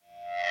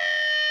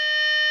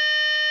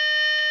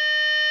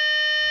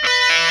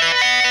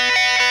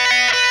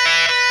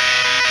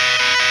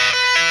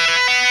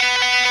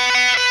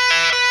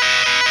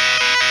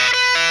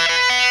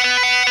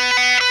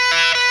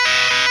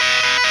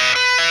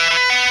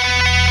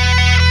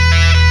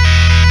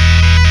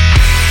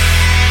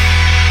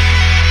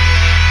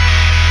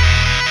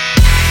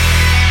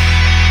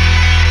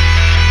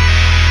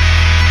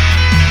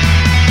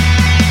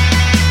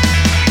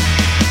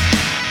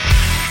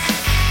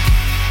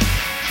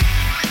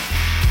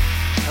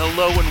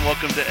Hello and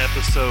welcome to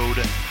episode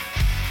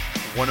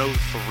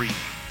 103.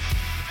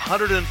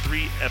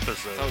 103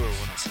 episodes. Oh, we were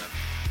 107.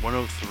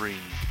 103.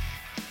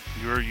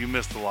 You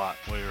missed a lot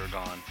while you were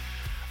gone.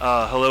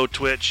 Hello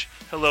Twitch.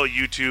 Hello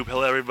YouTube.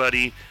 Hello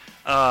everybody.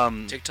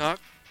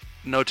 TikTok?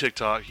 No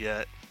TikTok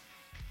yet.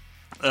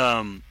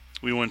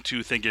 We want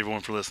to thank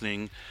everyone for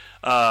listening.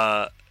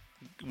 Want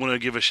to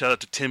give a shout out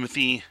to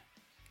Timothy.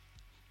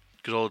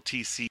 Good old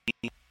TC.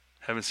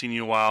 Haven't seen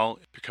you in a while.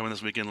 If you're coming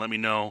this weekend, let me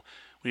know.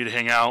 We need to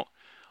hang out.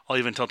 I'll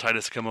even tell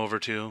Titus to come over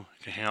too.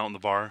 You can hang out in the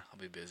bar. I'll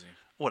be busy.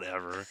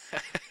 Whatever.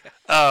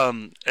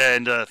 And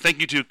thank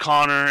you to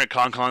Connor at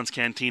ConCon's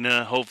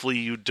Cantina. Hopefully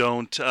you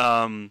don't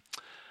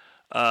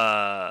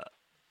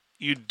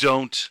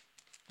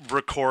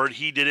record.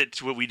 He did it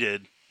to what we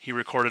did. He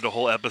recorded a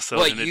whole episode.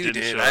 What and it you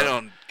didn't did, show I up.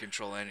 don't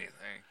control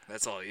anything.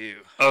 That's all you.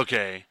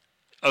 Okay,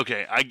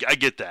 I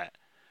get that.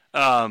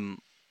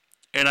 And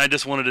I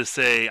just wanted to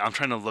say, I'm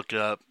trying to look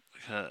up.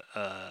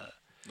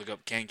 Look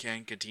up Can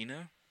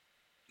Cantina?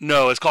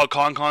 No, it's called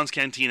ConCon's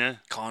Cantina.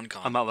 Con.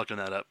 I'm not looking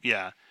that up.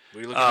 Yeah. What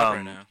are you looking up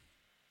right now?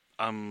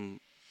 I'm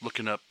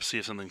looking up, see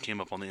if something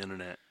came up on the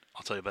internet.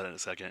 I'll tell you about it in a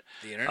second.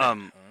 The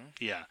internet?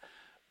 Yeah.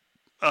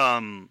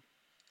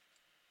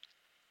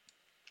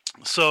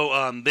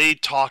 So they're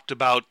talking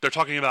about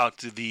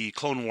the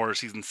Clone Wars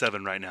Season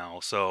 7 right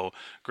now. So,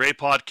 great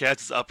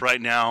podcast is up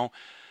right now.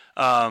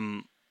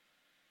 I'm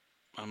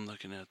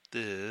looking at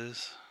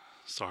this.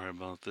 Sorry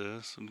about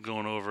this. I'm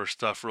going over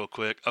stuff real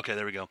quick. Okay,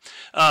 there we go.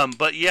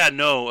 But yeah,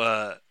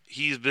 no,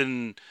 he's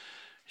been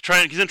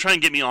trying to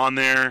get me on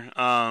there.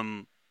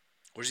 Where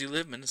does he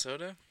live,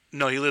 Minnesota?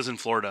 No, he lives in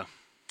Florida.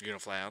 You're going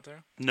to fly out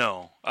there?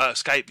 No.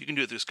 Skype. You can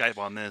do it through Skype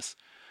on this.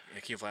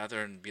 Yeah, can you fly out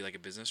there and be like a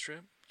business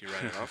trip? You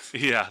write it off?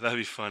 Yeah, that'd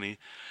be funny.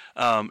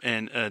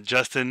 And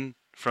Justin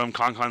from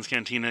ConCon's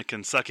Cantina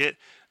can suck it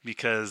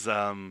because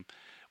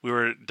we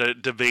were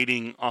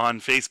debating on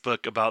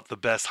Facebook about the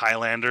best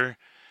Highlander.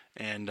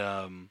 And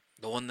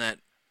the one that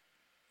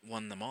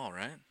won them all,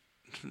 right?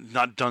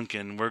 Not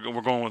Duncan. We're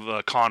going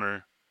with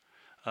Connor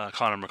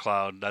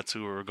McLeod. That's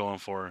who we're going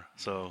for.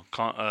 So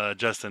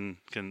Justin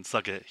can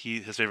suck it.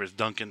 His favorite is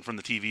Duncan from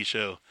the TV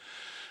show.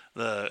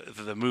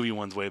 The movie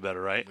one's way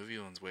better, right? The movie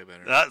one's way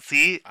better.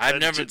 See, I've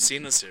never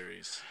seen the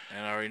series,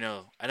 and I already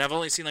know. And I've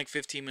only seen like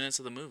 15 minutes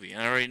of the movie,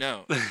 and I already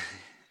know.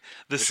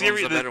 The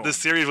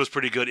series was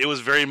pretty good. It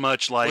was very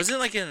much like. Was it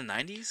like in the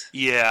 90s?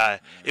 Yeah,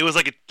 it was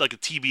like a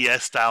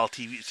TBS style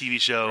TV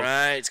show.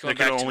 Right, it's going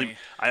back to me.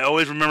 I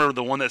always remember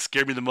the one that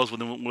scared me the most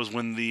was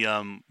when the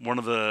one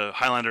of the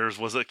Highlanders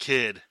was a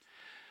kid,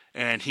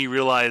 and he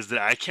realized that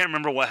I can't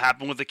remember what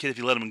happened with the kid if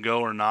he let him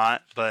go or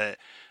not, but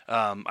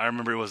I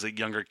remember it was a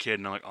younger kid,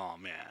 and I'm like, oh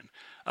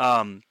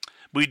man.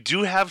 We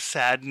do have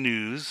sad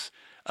news.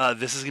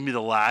 This is gonna be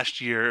the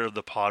last year of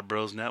the Pod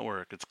Bros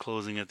Network. It's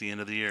closing at the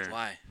end of the year.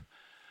 Why?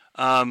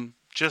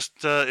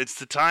 It's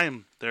the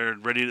time. They're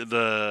ready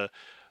to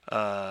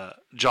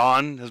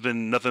John has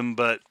been nothing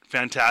but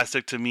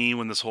fantastic to me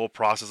when this whole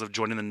process of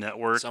joining the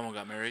network. Someone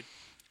got married?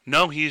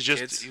 No, he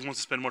wants to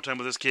spend more time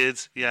with his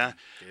kids. Yeah.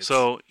 Kids.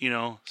 So,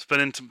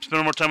 spending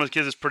more time with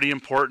kids is pretty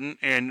important.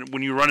 And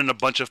when you run in a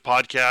bunch of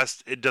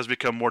podcasts, it does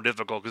become more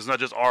difficult because it's not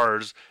just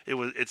ours.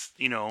 It's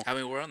How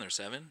many were on there?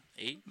 7?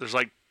 8? There's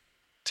like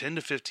 10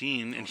 to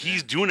 15, and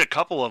he's doing a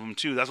couple of them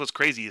too. That's what's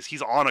crazy is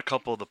he's on a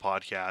couple of the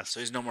podcasts. So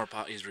he's no more.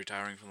 He's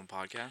retiring from the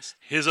podcast.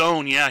 His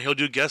own, yeah. He'll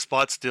do guest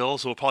spots still,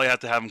 so we'll probably have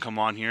to have him come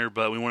on here.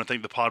 But we want to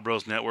thank the Pod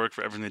Bros Network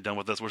for everything they've done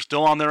with us. We're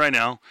still on there right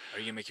now. Are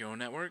you gonna make your own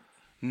network?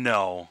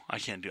 No, I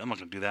can't do. I'm not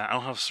gonna do that. I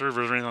don't have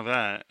servers or anything like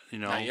that.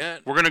 Not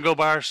yet. We're gonna go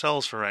by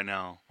ourselves for right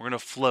now. We're gonna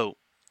float,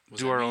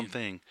 do our own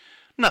thing.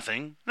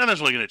 Nothing's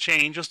really gonna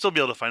change. You'll still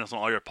be able to find us on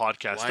all your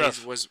podcast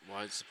stuff. Why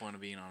is the point of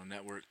being on a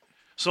network?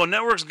 So a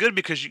network's good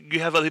because you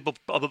have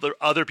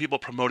other people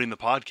promoting the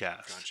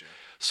podcast. Gotcha.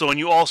 So and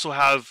you also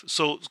have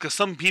because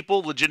some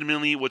people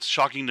legitimately, what's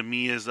shocking to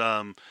me is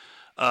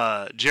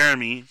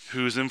Jeremy,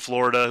 who's in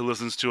Florida, who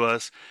listens to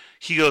us.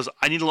 He goes,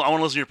 I want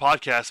to listen to your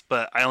podcast,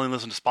 but I only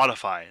listen to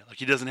Spotify. Like I guess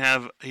he doesn't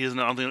have an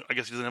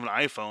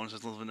iPhone, so he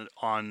doesn't listen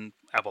on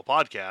Apple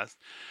Podcasts.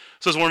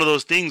 So it's one of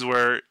those things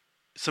where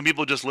some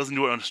people just listen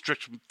to it on a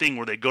strict thing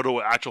where they go to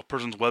an actual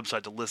person's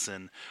website to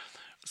listen,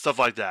 stuff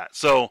like that.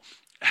 So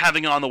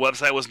having it on the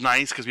website was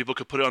nice because people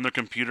could put it on their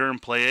computer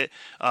and play it.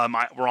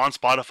 We're on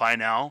Spotify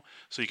now,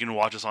 so you can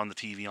watch us on the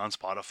TV on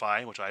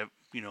Spotify, which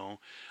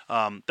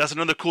that's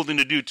another cool thing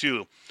to do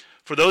too.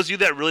 For those of you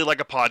that really like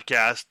a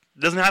podcast,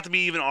 it doesn't have to be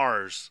even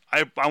ours.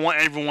 I want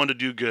everyone to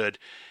do good.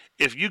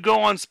 If you go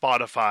on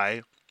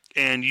Spotify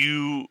and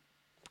you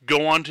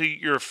go onto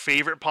your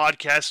favorite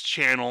podcast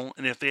channel,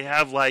 and if they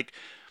have like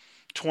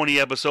 20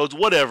 episodes,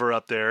 whatever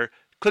up there,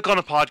 click on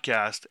a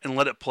podcast and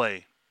let it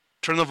play.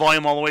 Turn the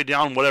volume all the way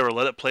down, whatever,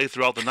 let it play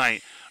throughout the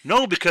night.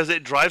 No, because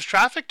it drives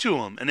traffic to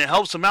them, and it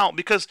helps them out.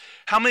 Because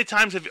how many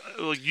times have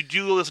you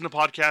do listen to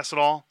podcasts at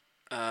all?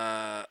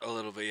 A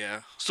little bit,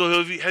 yeah.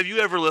 So have you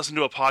ever listened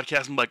to a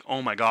podcast and be like,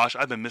 oh my gosh,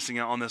 I've been missing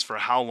out on this for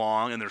how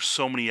long, and there's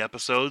so many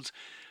episodes?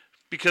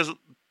 Because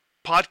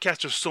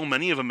podcasts, there's so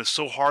many of them, it's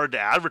so hard to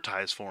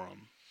advertise for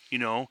them. You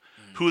know,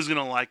 who's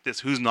gonna like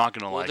this? Who's not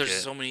gonna like it? Well,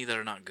 there's so many that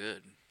are not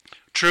good.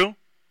 True.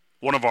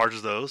 One of ours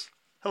is those.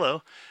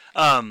 Hello.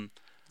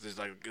 There's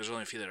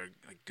only a few that are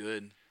like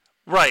good.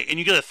 Right, and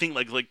you gotta think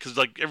because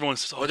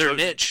everyone's so. Or they're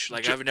niche.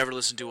 Like I've never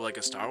listened to like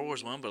a Star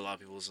Wars one, but a lot of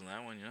people listen to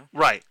that one.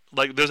 Right.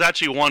 Like there's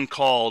actually one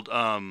called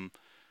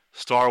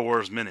Star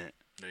Wars Minute.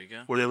 There you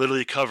go. Where they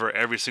literally cover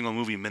every single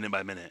movie minute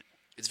by minute.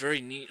 It's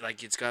very neat.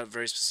 Like it's got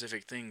very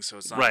specific things, so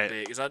it's not right.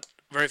 big. It's not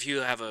very few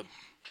that have a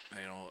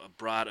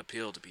broad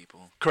appeal to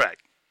people.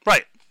 Correct.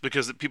 Right.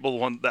 Because people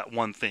want that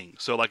one thing.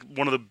 So like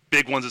one of the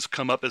big ones that's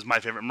come up is My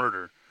Favorite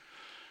Murder.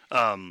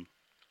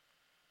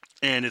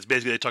 And it's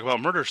basically they talk about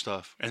murder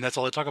stuff, and that's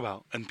all they talk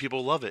about, and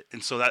people love it.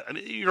 And so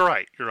you're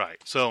right.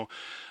 So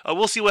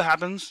we'll see what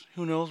happens.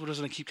 Who knows? We're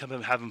just gonna keep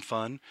having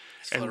fun.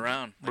 Float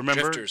around. Like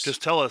remember, drifters.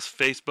 just tell us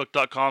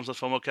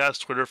Facebook.com/FOMOcast,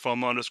 Twitter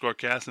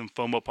FOMO_cast, and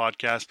FOMO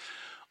podcast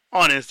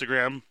on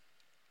Instagram.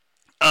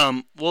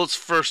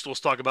 Let's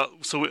talk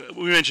about. So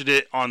we mentioned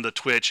it on the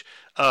Twitch.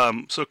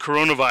 So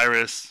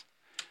coronavirus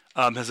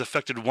has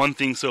affected one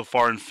thing so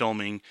far in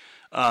filming.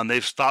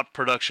 They've stopped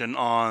production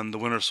on the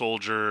Winter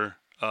Soldier.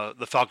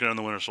 The Falcon and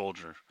the Winter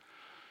Soldier.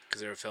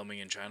 Because they were filming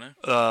in China?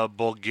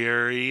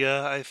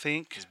 Bulgaria, I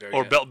think.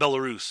 Or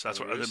Belarus. That's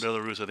what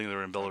Belarus. I think they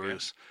were in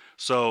Belarus. Okay.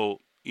 So,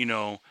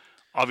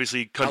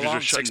 obviously countries are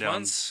shutting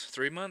down. 6 months?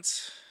 3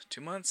 months? 2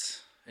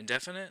 months?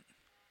 Indefinite?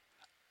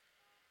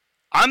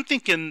 I'm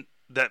thinking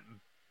that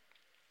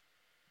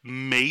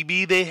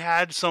maybe they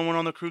had someone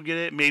on the crew get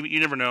it. Maybe. You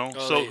never know.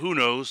 Who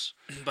knows?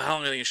 But how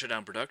long are they going to shut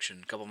down production?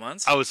 A couple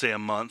months? I would say a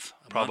month.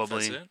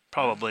 Probably. That's it?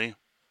 Probably.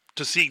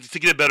 To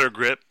get a better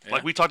grip. Yeah.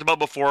 Like we talked about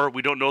before,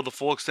 we don't know the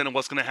full extent of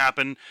what's going to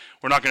happen.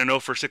 We're not going to know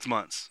for 6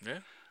 months. Yeah.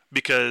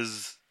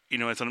 Because,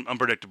 it's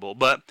unpredictable.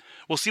 But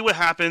we'll see what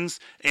happens.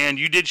 And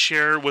you did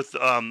share with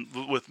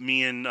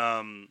me and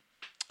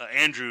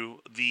Andrew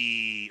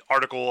the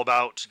article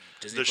about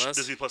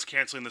Disney Plus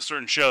canceling the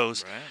certain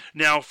shows. Right.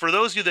 Now, for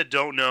those of you that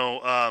don't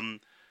know,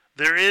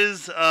 there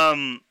is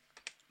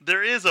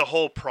a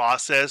whole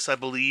process, I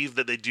believe,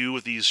 that they do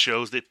with these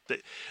shows.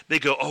 They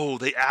go,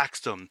 they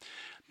axed them.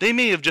 They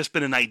may have just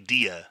been an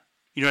idea.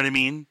 You know what I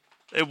mean?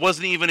 It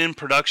wasn't even in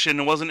production.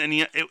 It wasn't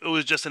any. It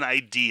was just an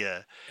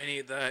idea.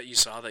 Any that you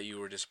saw that you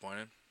were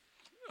disappointed?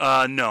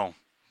 No.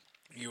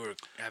 You were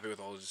happy with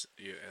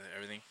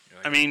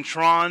everything?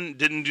 Tron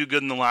didn't do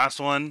good in the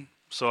last one.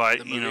 So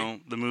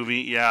the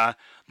movie, yeah.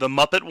 The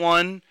Muppet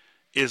one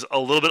is a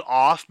little bit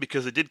off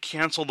because it did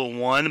cancel the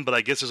one, but I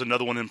guess there's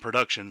another one in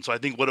production. So I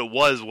think what it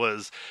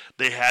was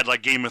they had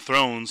like Game of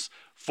Thrones,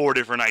 4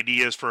 different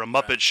ideas for a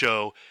Muppet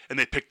show, and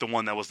they picked the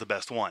one that was the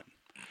best one.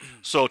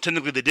 So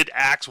technically they did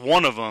axe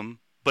one of them,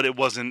 but it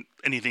wasn't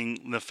anything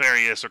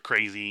nefarious or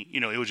crazy.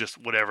 It was just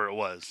whatever it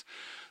was.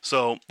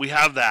 So we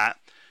have that.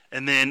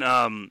 And then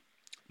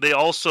they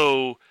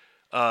also,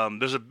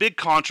 there's a big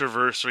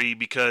controversy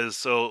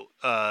because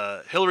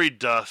Hilary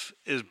Duff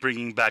is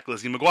bringing back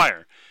Lizzie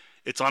McGuire.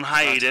 It's on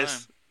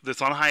hiatus.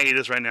 It's on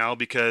hiatus right now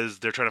because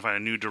they're trying to find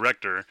a new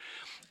director.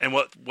 And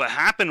what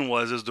happened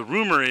is the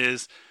rumor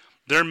is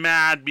they're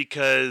mad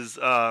because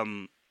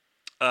there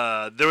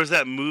was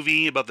that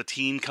movie about the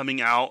teen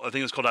coming out. I think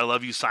it was called I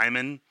Love You,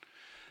 Simon.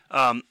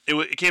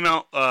 It came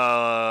out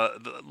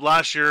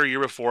last year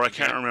before. I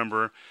can't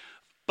remember.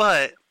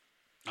 But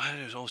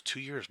it was almost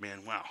 2 years,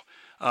 man. Wow.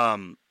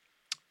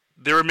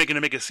 They were going to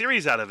make a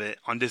series out of it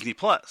on Disney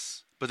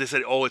Plus. But they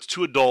said, it's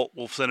too adult.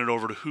 We'll send it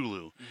over to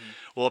Hulu. Mm-hmm.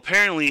 Well,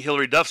 apparently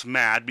Hilary Duff's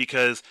mad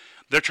because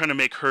they're trying to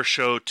make her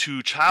show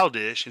too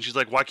childish. And she's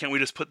like, why can't we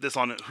just put this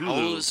on Hulu? How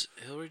old is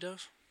Hilary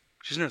Duff?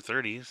 She's in her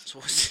 30s. So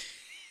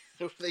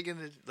what are they going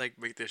to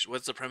make this?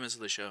 What's the premise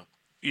of the show?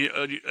 You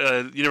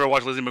never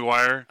watched Lizzie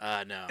McGuire?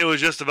 No. It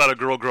was just about a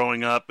girl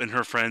growing up and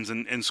her friends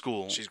in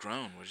school. She's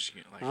grown. What is she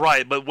like?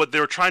 Right, but what they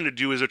were trying to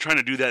do is they're trying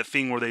to do that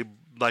thing where they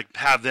like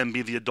have them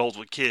be the adults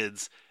with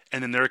kids.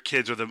 And then their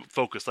kids are the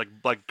focus,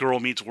 like Girl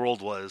Meets World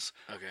was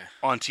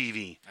on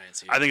TV.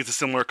 I think it's a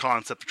similar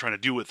concept they're trying to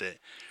do with it.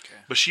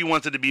 Okay. But she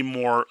wants it to be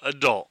more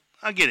adult.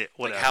 I get it.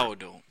 Whatever. Like how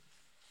adult?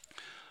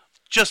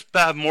 Just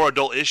have more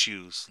adult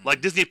issues. Mm-hmm.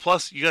 Like Disney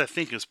Plus, you got to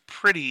think is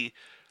pretty.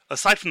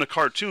 Aside from the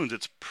cartoons,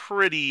 it's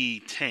pretty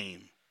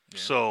tame. Yeah.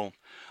 So,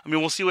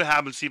 we'll see what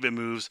happens, see if it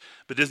moves.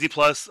 But Disney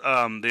Plus,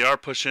 they are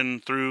pushing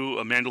through.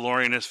 A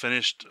Mandalorian has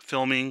finished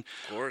filming.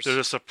 Of course. There's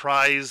a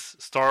surprise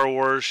Star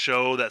Wars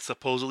show that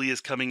supposedly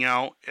is coming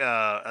out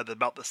at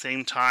about the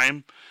same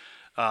time,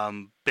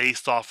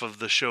 based off of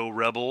the show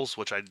Rebels,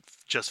 which I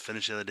just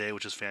finished the other day,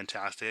 which is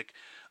fantastic.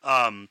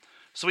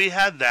 So we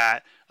had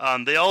that.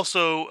 They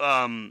also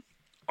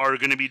are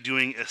going to be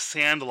doing a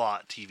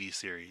Sandlot TV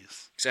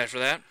series. Excited for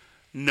that?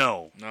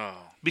 No. No.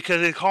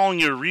 Because they're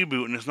calling it a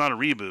reboot, and it's not a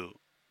reboot.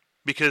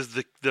 Because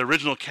the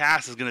original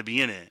cast is going to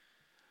be in it.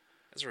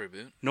 That's a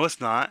reboot. No,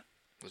 it's not.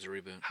 What's a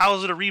reboot? How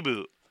is it a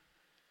reboot?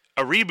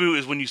 A reboot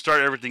is when you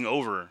start everything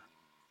over.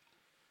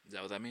 Is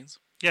that what that means?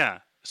 Yeah.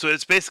 So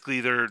it's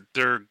basically they're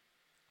going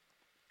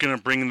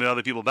to bring the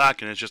other people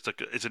back, and it's just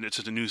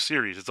a new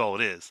series. That's all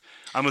it is.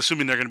 I'm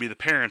assuming they're going to be the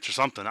parents or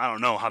something. I don't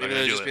know how they're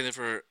going to do it. Maybe they'll just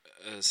be there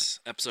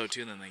for episode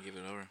 2, and then they give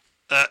it over.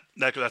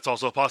 That's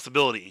also a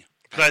possibility.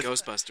 Like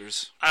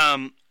Ghostbusters.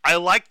 I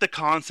like the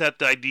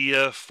concept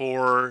idea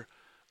for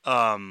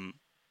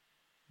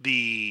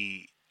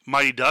the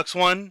Mighty Ducks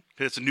one,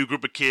 because it's a new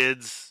group of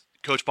kids.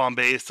 Coach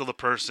Bombay is still the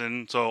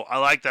person, so I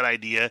like that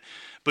idea.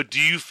 But do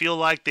you feel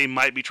like they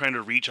might be trying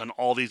to reach on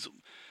all these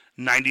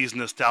 90s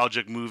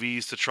nostalgic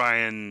movies to try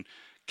and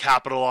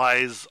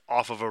capitalize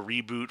off of a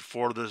reboot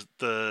for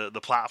the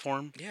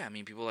platform? Yeah, I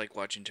mean, people like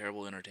watching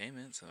terrible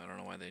entertainment, so I don't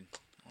know why they'd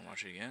want to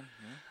watch it again.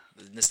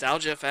 Yeah. The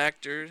nostalgia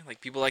factor,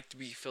 like people like to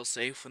feel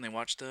safe when they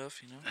watch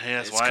stuff, Hey,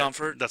 it's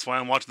comfort. That's why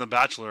I'm watching The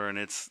Bachelor, and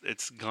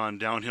it's gone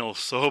downhill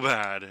so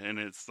bad, and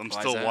I'm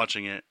still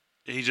watching it.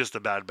 He's just a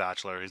bad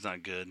bachelor. He's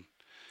not good.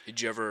 Did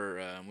you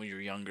ever, when you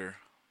were younger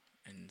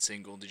and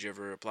single, did you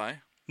ever apply?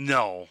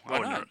 No. Why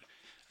not?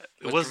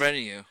 What's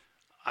preventing you?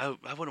 I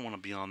wouldn't want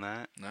to be on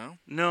that. No?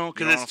 No,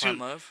 because it's too.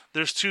 Love?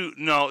 There's too.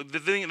 No,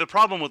 the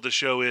problem with the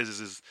show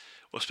is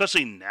well,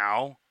 especially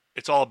now,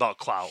 it's all about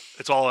clout.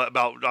 It's all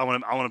about I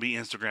want to be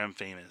Instagram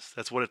famous.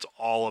 That's what it's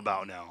all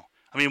about now.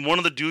 I mean, one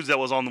of the dudes that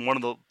was on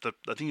one of the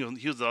I think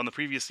he was on the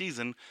previous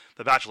season,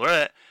 The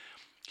Bachelorette.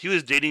 He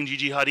was dating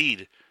Gigi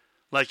Hadid.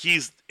 Like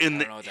he's in I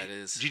don't know what that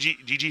is.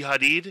 Gigi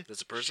Hadid.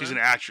 That's a person. She's an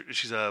actress.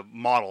 She's a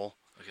model.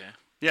 Okay.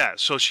 Yeah,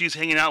 so she's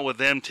hanging out with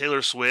them.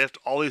 Taylor Swift,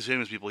 all these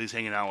famous people. He's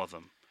hanging out with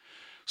them.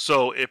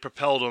 So it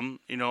propelled him.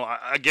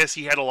 I guess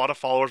he had a lot of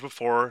followers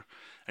before,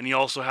 and he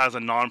also has a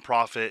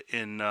nonprofit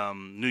in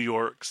New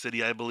York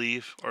City, I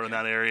believe, or in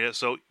that area.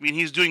 So I mean,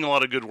 he's doing a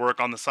lot of good work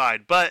on the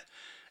side. But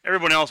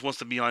everyone else wants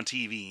to be on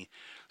TV.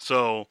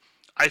 So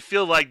I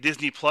feel like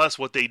Disney Plus,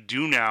 what they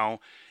do now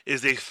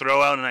is they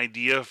throw out an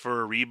idea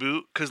for a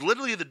reboot. Because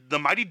literally the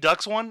Mighty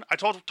Ducks one, I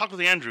talked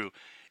with Andrew.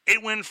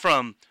 It went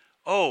from,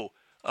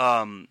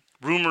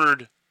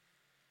 rumored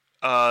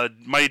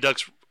Mighty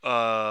Ducks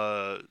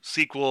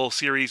sequel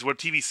series, what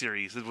TV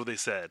series is what they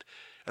said.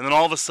 And then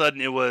all of a sudden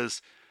it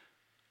was,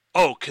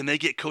 can they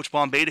get Coach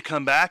Bombay to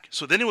come back?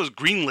 So then it was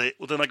greenlit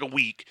within like a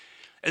week.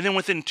 And then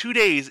within 2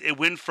 days it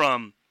went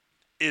from,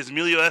 is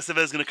Emilio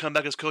Estevez going to come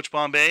back as Coach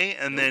Bombay?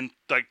 And then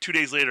like 2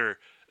 days later,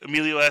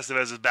 Emilio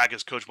Estevez is back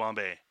as Coach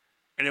Bombay.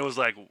 And it was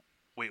like,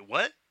 wait,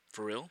 what?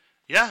 For real?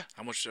 Yeah.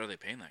 How much are they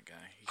paying that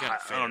guy?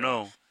 I don't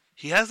know.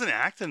 He hasn't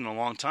acted in a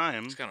long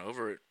time. He's kind of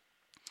over it.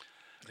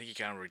 I think he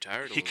kind of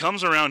retired. He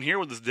comes around here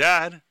with his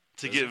dad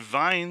to get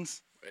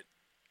vines.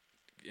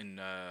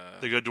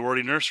 They go to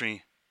Doherty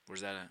Nursery.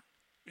 Where's that at?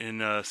 In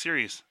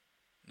Ceres.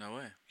 No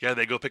way. Yeah,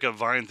 they go pick up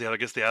vines. I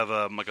guess they have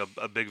like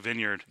a big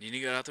vineyard. You need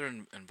to go out there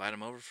and invite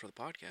him over for the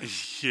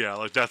podcast. Yeah,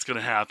 like that's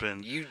gonna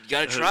happen. You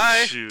gotta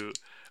try. Shoot.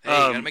 Hey,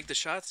 you gotta make the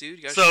shots, dude.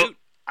 You gotta shoot.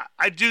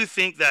 I do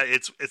think that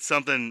it's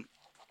something.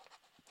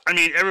 I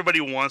mean,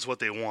 everybody wants what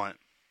they want.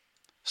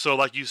 So,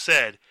 like you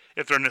said,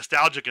 if they're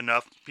nostalgic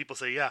enough, people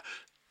say, "Yeah,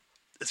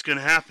 it's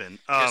gonna happen."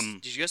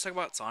 Did you guys talk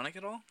about Sonic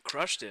at all?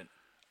 Crushed it.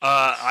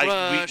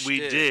 We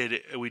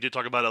did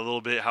talk about it a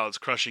little bit, how it's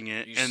crushing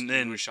it,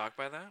 you were shocked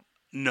by that?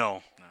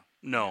 No.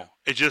 Yeah.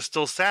 It's just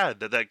still sad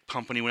that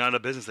company went out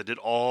of business. That did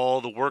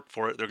all the work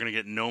for it. They're gonna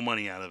get no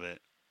money out of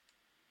it.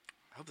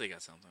 I hope they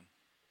got something.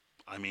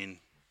 I mean,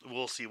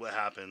 we'll see what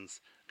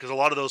happens, because a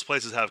lot of those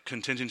places have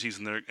contingencies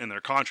in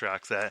their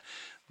contracts that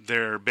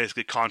they're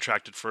basically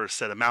contracted for a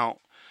set amount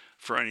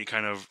for any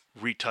kind of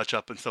retouch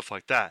up and stuff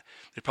like that.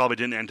 They probably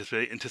didn't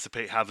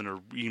anticipate having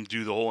to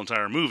redo the whole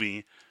entire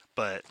movie,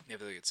 but yeah,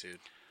 they get sued.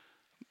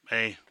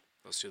 Hey,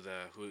 they'll sue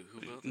who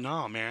built it?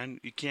 No, man,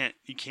 you can't.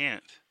 You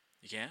can't?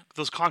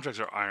 Those contracts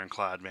are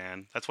ironclad,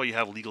 man. That's why you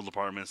have legal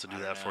departments to do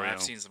that for you.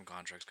 I've seen some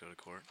contracts go to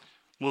court.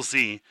 We'll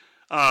see.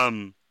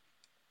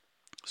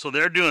 So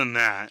they're doing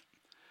that.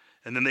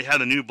 And then they had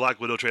the new Black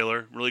Widow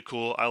trailer. Really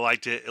cool. I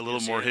liked it. A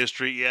little more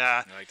history.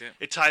 Yeah. You liked it?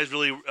 It ties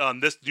really...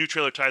 this new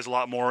trailer ties a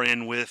lot more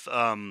in with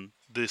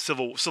the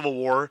Civil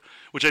War,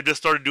 which I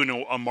just started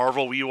doing a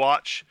Marvel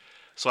rewatch.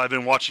 So I've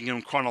been watching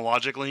them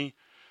chronologically.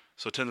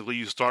 So technically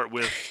you start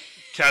with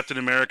Captain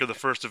America, the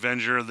First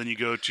Avenger, then you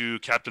go to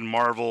Captain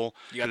Marvel.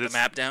 You got the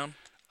map down?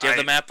 Do you have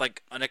the map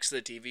like next to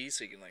the TV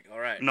so you can all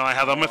right? No, I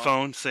have it on my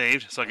phone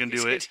saved so I can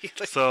do it.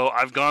 So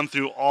I've gone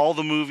through all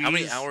the movies. How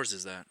many hours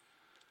is that?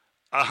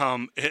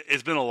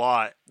 It's been a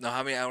lot. No,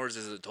 how many hours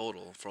is it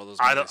total for all those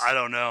movies? I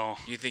don't know.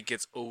 You think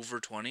it's over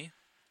 20?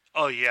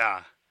 Oh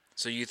yeah.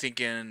 So you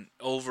thinking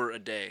over a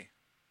day?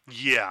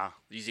 Yeah.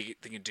 You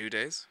thinking 2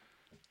 days?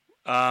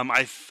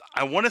 I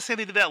want to say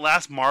they did that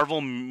last Marvel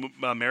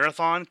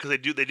marathon, because they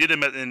did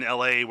them in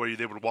LA where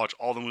they would watch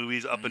all the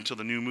movies up until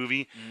the new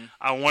movie.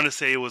 I want to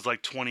say it was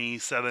like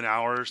 27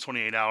 hours,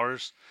 28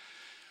 hours.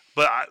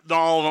 But not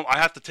all of them. I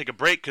have to take a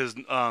break because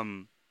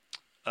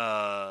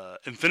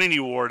Infinity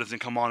War doesn't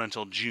come on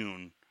until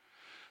June.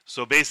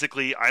 So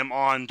basically, I'm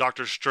on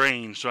Doctor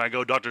Strange. So I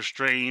go Doctor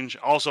Strange.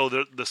 Also,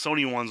 the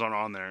Sony ones aren't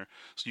on there,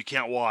 so you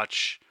can't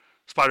watch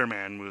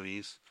Spider-Man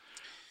movies.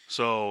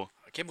 So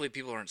I can't believe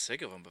people aren't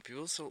sick of them, but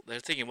people they're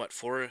thinking what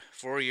for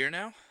a year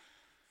now.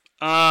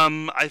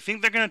 I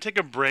think they're gonna take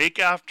a break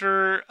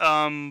after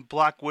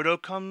Black Widow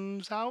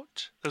comes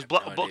out. There's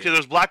Black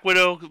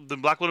Widow. The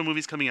Black Widow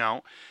movie's coming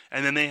out,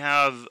 and then they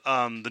have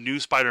the new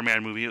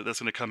Spider-Man movie that's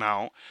gonna come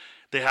out.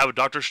 They have a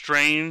Doctor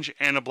Strange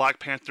and a Black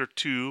Panther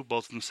 2,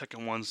 both of the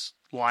second ones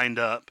lined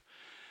up.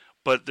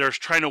 But they're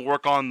trying to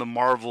work on the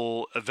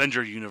Marvel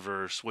Avenger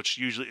universe, which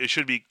usually it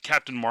should be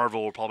Captain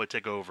Marvel will probably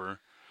take over.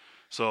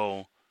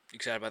 So,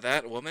 excited about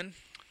that, woman?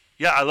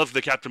 yeah, I love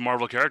the Captain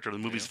Marvel character. The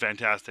movie's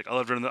fantastic. I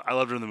loved her in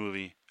the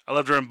movie. I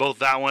loved her in both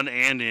that one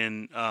and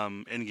in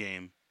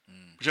Endgame.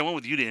 Which I went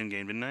with you to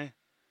Endgame, didn't I?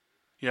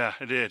 Yeah,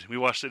 I did. We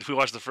watched it. We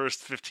watched the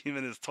first 15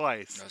 minutes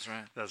twice. That's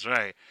right. That's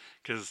right.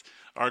 Because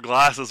our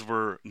glasses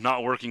were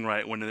not working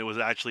right when it was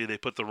actually they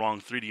put the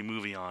wrong 3D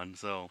movie on.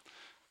 So,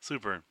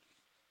 super.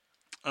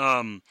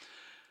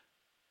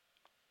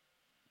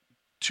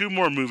 Two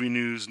more movie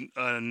news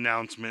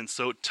announcements.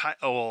 So,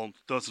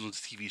 this was a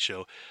TV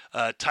show.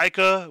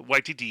 Taika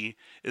Waititi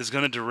is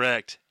going to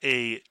direct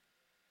a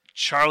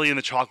Charlie and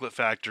the Chocolate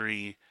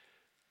Factory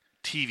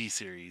TV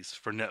series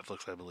for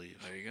Netflix, I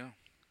believe. There you go.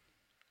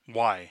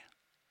 Why?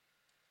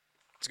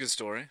 It's a good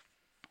story.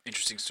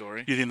 Interesting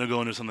story. You think they'll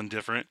go into something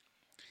different?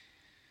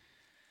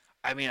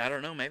 I mean, I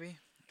don't know. Maybe.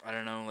 I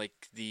don't know. Like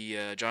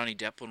the Johnny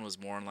Depp one was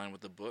more in line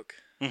with the book.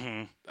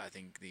 Mm-hmm. I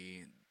think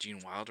the Gene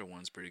Wilder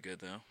one's pretty good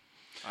though.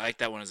 I liked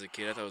that one as a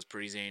kid. I thought it was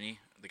pretty zany.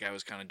 The guy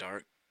was kind of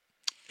dark.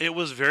 It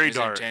was very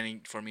dark.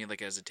 Entertaining for me,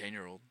 like as a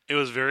 10-year-old. It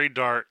was very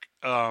dark.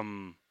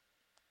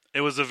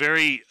 It was a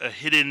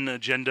hidden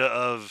agenda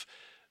of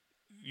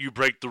you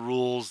break the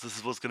rules. This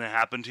is what's going to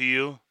happen to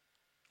you.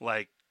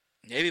 Like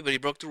maybe, but he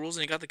broke the rules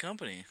and he got the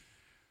company.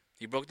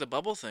 He broke the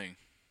bubble thing.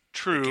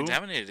 True. He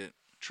contaminated it.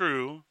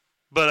 True.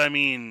 But I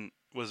mean,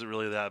 was it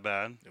really that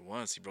bad? It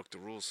was. He broke the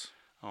rules.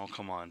 Oh,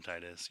 come on,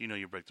 Titus. You know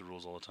you break the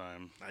rules all the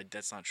time.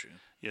 That's not true.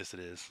 Yes, it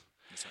is.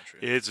 That's not true.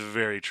 It's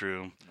very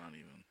true. Not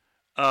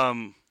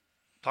even.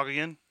 Talk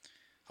again?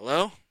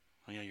 Hello?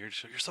 Oh, yeah, you're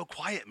so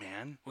quiet,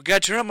 man. We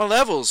got to turn up my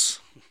levels.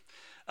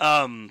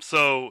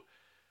 So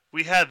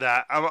we had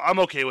that. I'm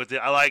okay with it.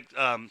 I like,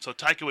 so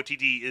Taika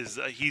Waititi is,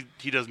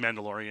 he does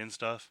Mandalorian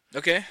stuff.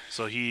 Okay.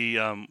 So he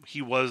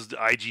was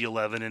the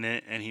IG-11 in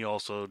it, and he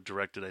also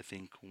directed, I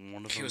think,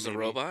 one of them. He was maybe. the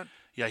robot?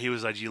 Yeah, he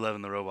was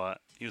IG-11, the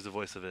robot. He was the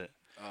voice of it.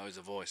 Oh, he's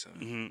the voice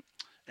of it. Mm-hmm.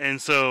 And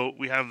so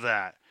we have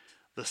that.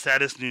 The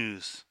saddest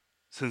news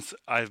since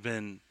I've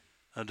been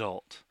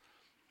adult.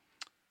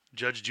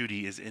 Judge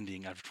Judy is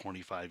ending after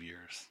 25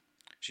 years.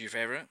 She your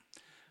favorite?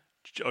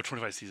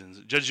 25 seasons.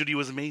 Judge Judy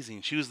was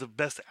amazing. She was the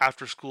best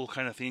after-school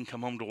kind of thing.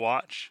 Come home to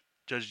watch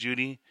Judge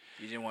Judy.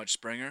 You didn't watch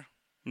Springer?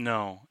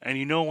 No. And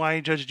you know why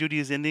Judge Judy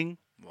is ending?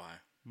 Why?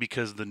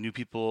 Because the new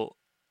people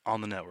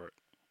on the network.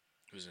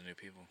 Who's the new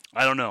people?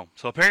 I don't know.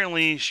 So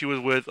apparently she was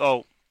with,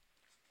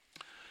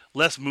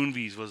 Les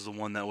Moonves was the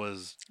one that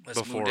was Les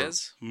before.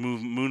 Moonves?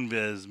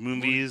 Moonves.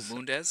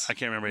 Moonves? I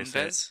can't remember how to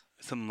say it.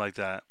 Something like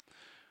that.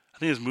 I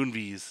think it's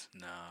Moonves.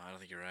 No, I don't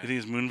think you're right. You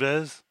think it's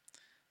Moonves?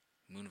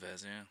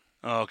 Moonves, yeah.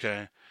 Oh,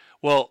 okay.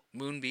 Well,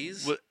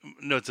 Moonbees?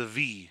 no, it's a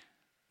V.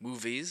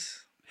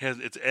 Movies? It's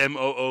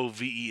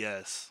Mooves.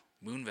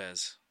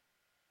 Moonves.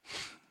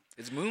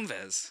 It's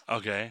Moonves.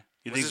 Okay.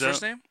 You What's think his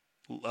first name?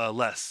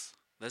 Les.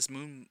 Les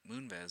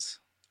Moonves.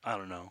 I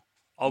don't know.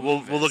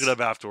 We'll look it up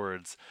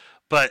afterwards.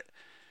 But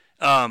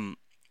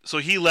so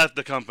he left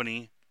the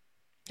company.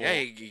 Yeah,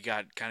 he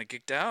got kind of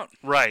kicked out.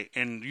 Right,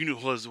 and you know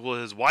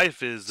his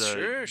wife is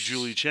Sure.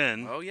 Julie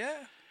Chen. Oh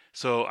yeah.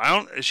 So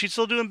is she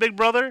still doing Big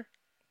Brother?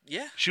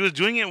 Yeah. She was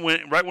doing it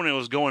right when it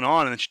was going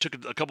on, and then she took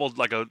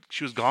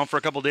she was gone for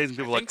a couple of days, and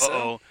people were like,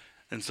 uh-oh.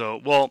 And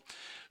so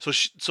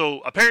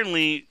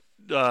apparently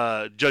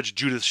Judge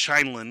Judith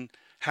Sheindlin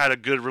had a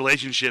good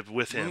relationship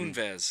with him.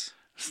 Moonves.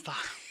 Stop.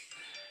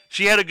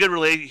 He had a good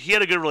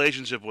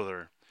relationship with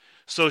her.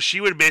 So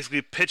she would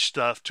basically pitch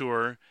stuff to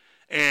her,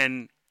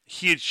 and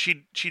she'd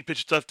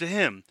pitch stuff to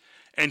him,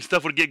 and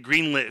stuff would get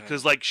greenlit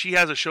because like she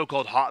has a show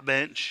called Hot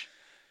Bench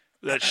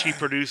that she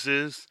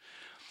produces.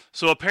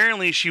 So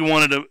apparently she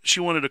wanted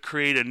to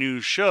create a new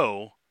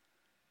show,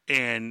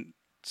 and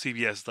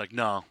CBS is like,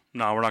 no,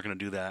 we're not going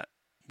to do that.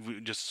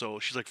 So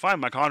she's like, fine,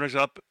 my contract's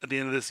up at the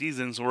end of this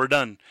season, so we're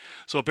done.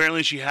 So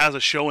apparently she has a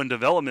show in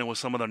development with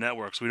some other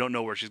networks. We don't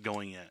know where she's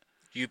going yet.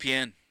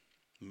 UPN.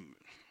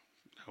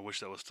 I wish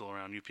that was still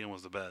around. UPN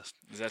was the best.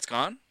 Is that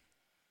gone?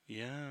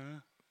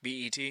 Yeah.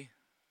 BET.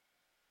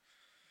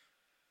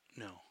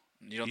 No.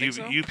 You don't think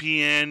so?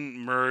 UPN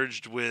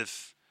merged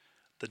with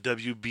the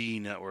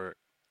WB network,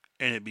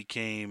 and it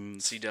became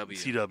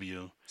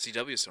CW.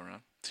 CW is still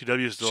around.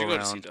 CW is still She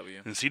around. Go to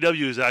CW. And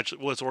CW is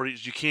actually it's already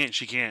she can't.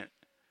 She can't.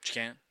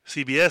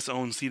 CBS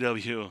owns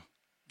CW. Oh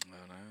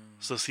no.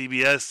 So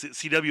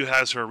CW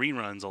has her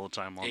reruns all the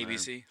time on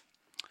ABC. there.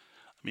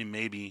 I mean,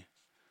 maybe.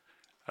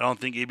 I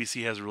don't think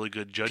ABC has a really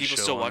good judge show.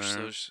 People still watch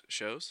there. those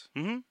shows?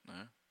 Mm-hmm.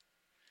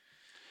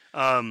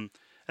 No.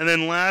 And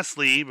then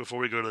lastly, before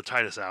we go to the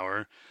Titus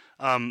Hour,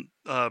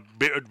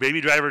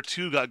 Baby Driver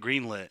 2 got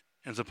greenlit,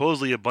 and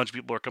supposedly a bunch of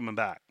people are coming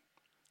back.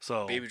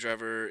 So Baby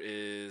Driver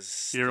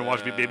is... You ever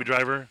watch Baby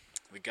Driver?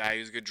 The guy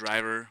who's a good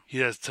driver. He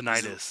has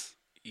tinnitus.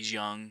 He's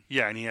young.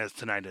 Yeah, and he has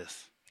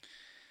tinnitus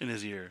in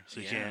his ear.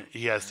 So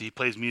he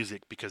plays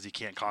music because he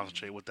can't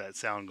concentrate with that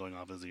sound going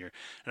off his ear.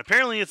 And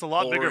apparently it's a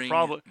lot bigger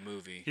problem.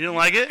 Movie. You didn't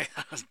like it?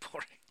 That was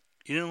boring.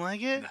 You didn't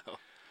like it? No.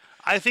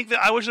 I think that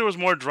I wish there was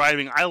more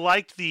driving. I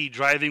liked the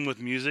driving with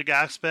music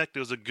aspect. It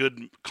was a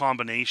good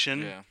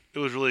combination. Yeah. It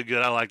was really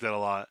good. I liked that a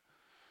lot.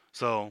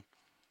 So,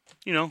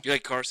 you know, You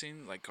like car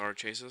scene, like car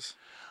chases?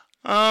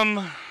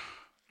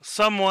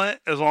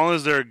 somewhat, as long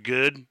as they're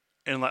good.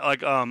 And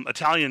like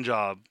Italian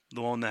Job,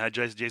 the one that had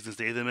Jason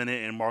Statham in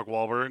it and Mark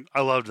Wahlberg.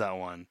 I loved that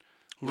one.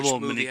 Which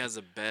movie has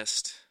the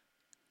best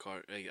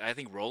car? I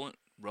think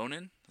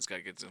Ronin has got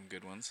some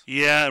good ones.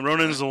 Yeah,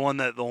 Ronin's the one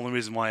that the only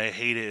reason why I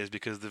hate it is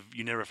because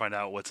you never find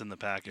out what's in the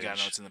package. You gotta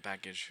know what's in the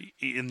package.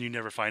 And you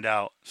never find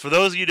out. For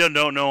those of you that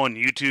don't know, on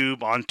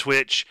YouTube, on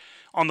Twitch,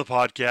 on the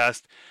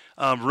podcast,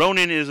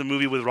 Ronin is a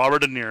movie with Robert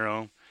De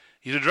Niro.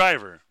 He's a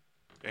driver,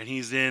 and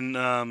he's in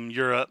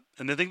Europe.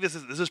 And I think this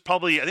is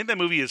probably, I think that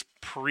movie is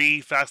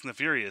pre-Fast and the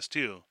Furious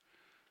too.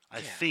 I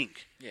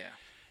think. Yeah.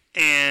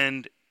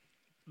 And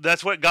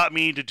that's what got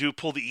me to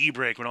pull the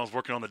e-brake when I was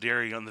working on the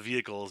dairy on the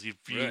vehicles. You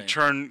Right.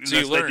 turn. So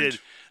you that's what they learned. did.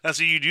 That's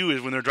what you do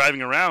is when they're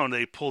driving around,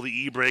 they pull the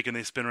e-brake and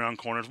they spin around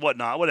corners,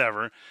 whatnot,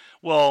 whatever.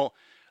 Well,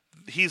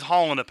 he's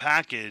hauling a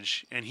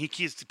package and he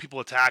keeps people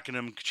attacking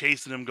him,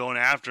 chasing him, going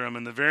after him.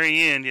 And the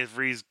very end,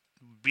 after he's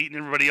beating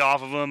everybody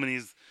off of him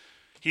and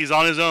he's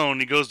on his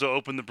own, he goes to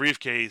open the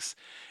briefcase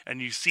and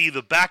you see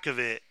the back of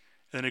it,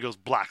 and then it goes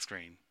black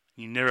screen.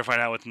 You never find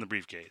out what's in the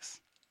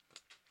briefcase.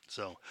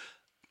 So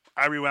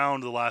I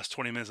rewound the last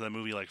 20 minutes of that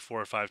movie like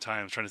 4 or 5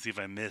 times trying to see if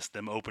I missed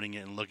them opening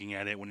it and looking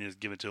at it when he was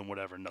given to him,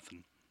 whatever,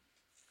 nothing.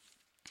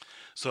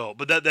 So,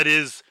 but that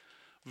is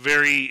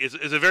it's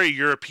a very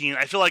European.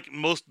 I feel like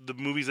most of the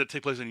movies that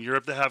take place in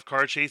Europe that have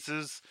car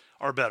chases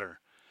are better.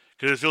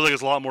 Because it feels like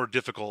it's a lot more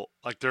difficult.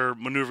 Like they're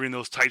maneuvering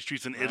those tight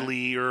streets in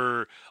Italy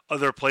or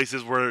other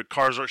places where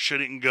cars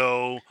shouldn't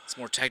go. It's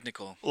more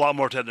technical. A lot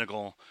more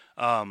technical.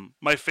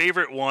 My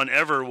favorite one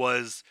ever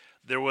was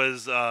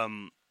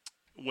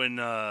when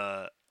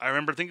I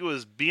remember, I think it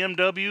was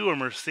BMW or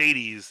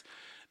Mercedes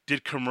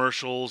did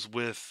commercials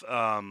with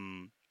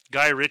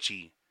Guy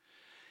Ritchie,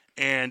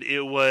 and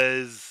it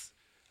was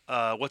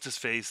what's his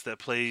face that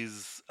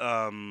plays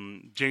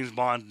James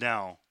Bond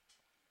now.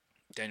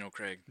 Daniel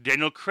Craig.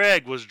 Daniel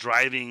Craig was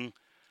driving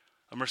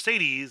a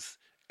Mercedes,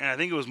 and I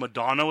think it was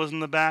Madonna was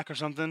in the back or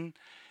something,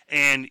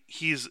 and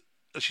she's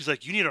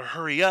like, you need to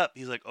hurry up.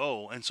 He's like,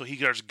 oh, and so he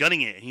starts gunning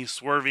it, and he's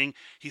swerving.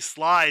 He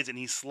slides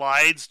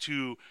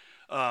to,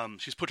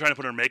 she's trying to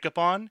put her makeup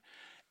on,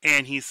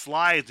 and he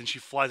slides, and she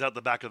flies out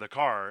the back of the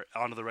car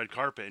onto the red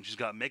carpet, and she's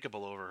got makeup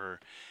all over her.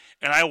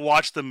 And I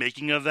watched the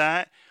making of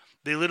that.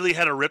 They literally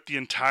had to rip the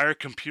entire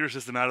computer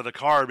system out of the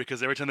car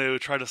because every time they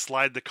would try to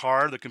slide the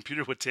car, the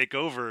computer would take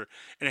over,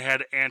 and it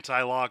had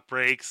anti-lock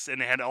brakes,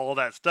 and it had all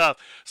that stuff.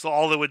 So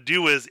all it would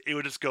do is it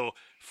would just go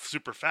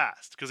super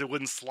fast because it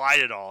wouldn't slide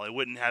at all. It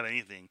wouldn't have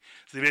anything.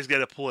 So they basically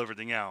had to pull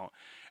everything out.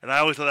 And I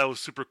always thought that was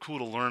super cool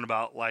to learn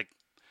about. Like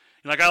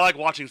I like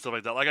watching stuff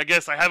like that. Like I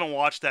guess I haven't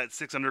watched that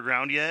 6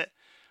 Underground yet.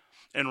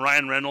 And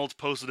Ryan Reynolds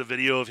posted a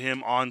video of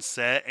him on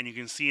set, and you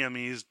can see him.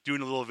 He's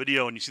doing a little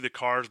video, and you see the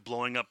cars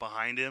blowing up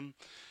behind him.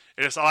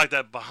 I like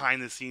that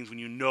behind the scenes when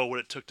you know what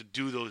it took to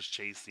do those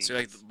chase scenes. So you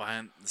like the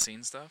behind the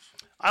scenes stuff?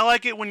 I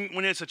like it when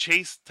it's a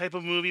chase type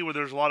of movie where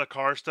there's a lot of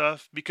car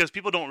stuff because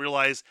people don't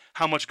realize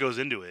how much goes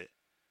into it.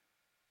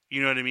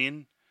 You know what I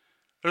mean?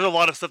 There's a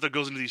lot of stuff that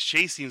goes into these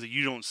chase scenes that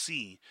you don't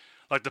see.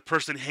 Like the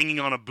person hanging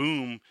on a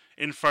boom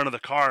in front of the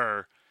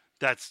car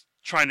that's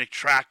trying to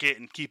track it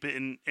and keep it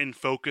in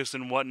focus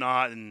and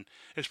whatnot, and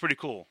it's pretty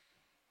cool.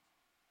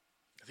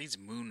 I think it's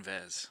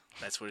Moonves.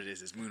 That's what it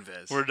is. It's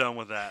Moonves. We're done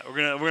with that.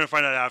 We're gonna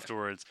find out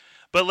afterwards.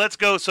 But let's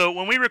go. So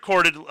when we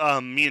recorded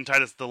me and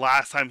Titus the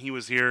last time he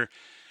was here,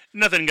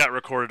 nothing got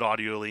recorded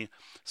audioly.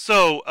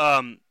 So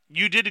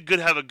you did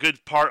have a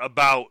good part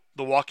about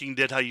The Walking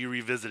Dead, how you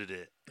revisited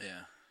it.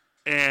 Yeah.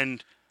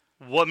 And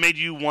what made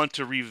you want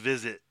to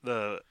revisit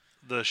the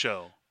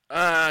show?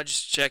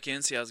 Just check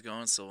in, see how it's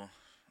going. Still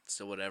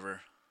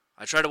whatever.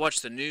 I tried to watch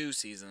the new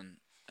season,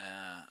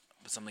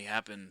 but something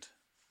happened.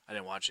 I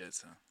didn't watch it,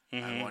 so I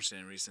haven't watched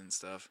any recent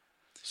stuff.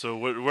 So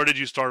where did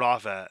you start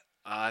off at?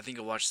 I think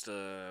I watched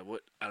I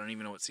don't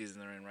even know what season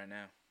they're in right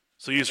now.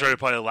 So you started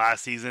probably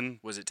last season?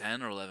 Was it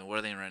 10 or 11? What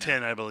are they in right now?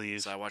 10, I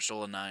believe. So I watched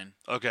all of 9.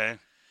 Okay.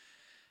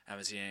 I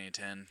haven't seen any of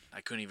 10. I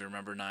couldn't even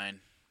remember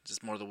 9.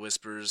 Just more of the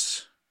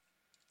whispers.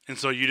 And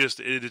so you just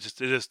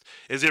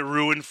is it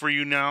ruined for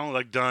you now?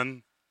 Like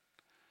done?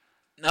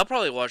 I'll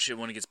probably watch it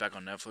when it gets back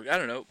on Netflix. I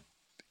don't know.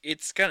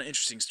 It's kind of an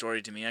interesting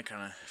story to me. I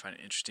kind of find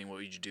it interesting what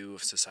would you do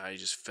if society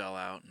just fell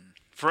out. And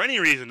For any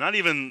reason, not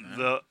even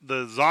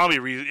the zombie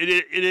reason.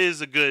 It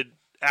is a good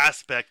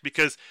aspect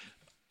because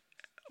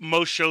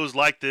most shows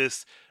like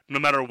this, no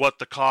matter what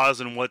the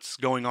cause and what's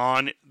going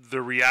on,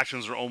 the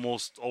reactions are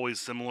almost always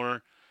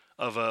similar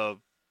of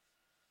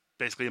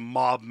basically a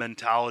mob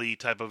mentality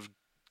type of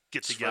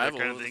get together survival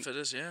kind of of the thing.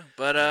 fittest, yeah.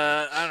 But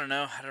I don't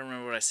know. I don't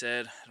remember what I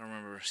said. I don't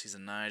remember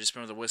season 9. I just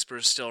remember the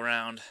whispers still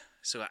around.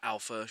 Still got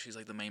Alpha. She's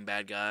like the main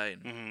bad guy.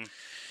 And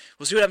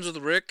we'll see what happens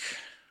with Rick.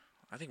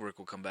 I think Rick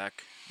will come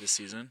back this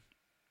season.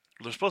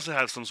 They're supposed to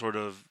have some sort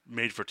of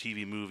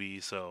made-for-TV movie,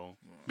 so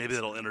maybe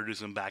that'll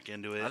introduce him back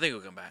into it. I think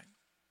he'll come back.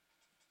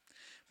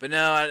 But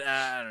no,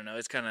 I don't know.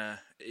 It's kind of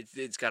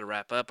it's got to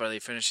wrap up. Are they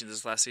finishing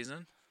this last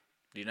season?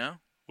 Do you know?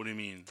 What do you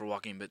mean? For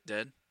Walking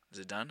Dead, is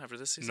it done after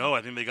this season? No,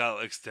 I think they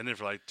got extended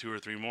for like 2 or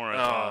 3 more.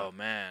 Oh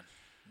man,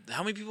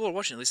 how many people are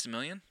watching? At least 1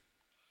 million.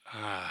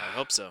 I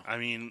hope so. I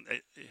mean,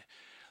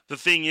 the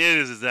thing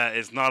is that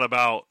it's not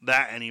about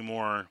that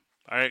anymore.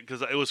 All right,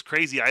 because it was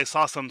crazy. I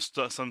saw some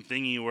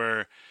thingy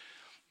where,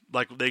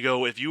 like, they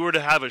go, if you were to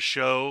have a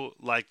show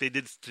like they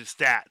did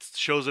stats,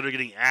 shows that are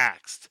getting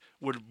axed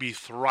would be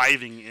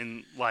thriving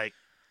in like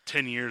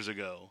 10 years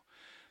ago,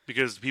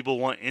 because people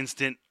want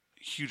instant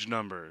huge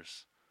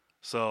numbers.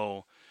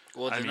 So,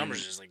 well, the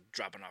numbers are just like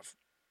dropping off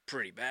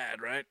pretty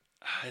bad, right?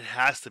 It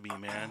has to be,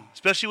 man.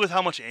 Especially with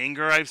how much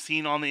anger I've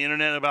seen on the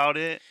internet about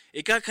it.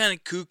 It got kind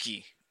of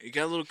kooky. It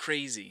got a little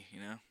crazy, you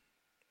know?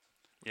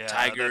 Yeah,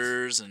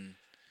 tigers and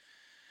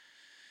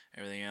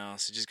everything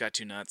else. It just got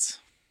too nuts.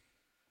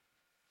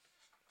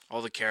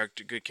 All the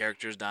good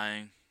characters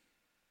dying.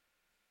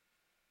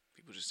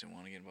 People just didn't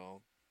want to get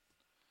involved.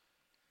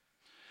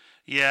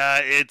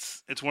 Yeah,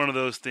 it's one of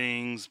those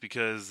things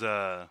because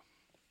I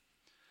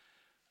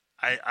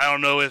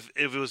don't know if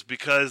it was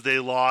because they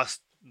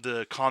lost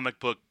the comic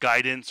book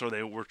guidance or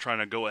they were trying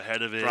to go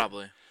ahead of it.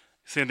 Probably.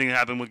 Same thing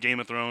happened with Game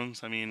of Thrones.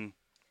 I mean,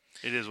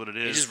 it is what it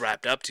is. It just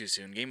wrapped up too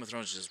soon. Game of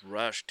Thrones just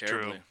rushed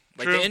terribly. True.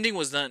 Like, the ending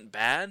was not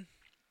bad,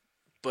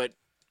 but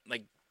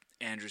like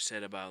Andrew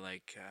said about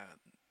like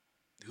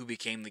who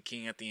became the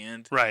king at the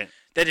end. Right.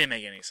 That didn't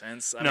make any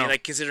sense. I mean,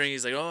 like, considering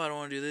he's like, oh, I don't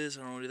want to do this,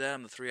 I don't want to do that.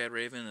 I'm the three-eyed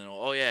raven, and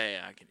oh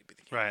yeah, I can be the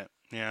king. Right.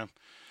 Yeah. It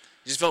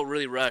just felt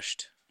really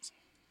rushed.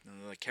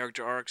 The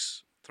character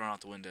arcs thrown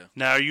out the window.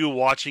 Now, are you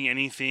watching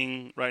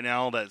anything right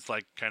now that's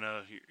like kind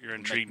of you're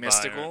intrigued like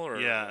mystical by? Or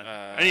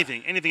yeah,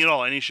 anything at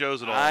all? Any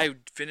shows at all? I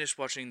finished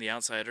watching The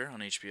Outsider on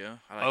HBO.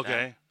 I like that.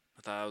 I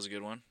thought that was a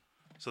good one.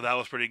 So that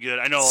was pretty good.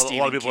 I know a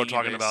lot of people are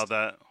talking about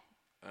that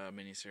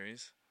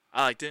miniseries.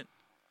 I liked it.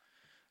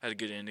 Had a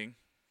good ending.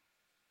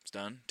 It's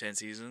done. 10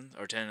 seasons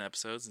or 10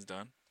 episodes. It's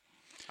done.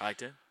 I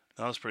liked it.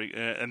 That was pretty.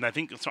 And I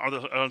think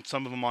are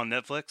some of them on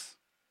Netflix.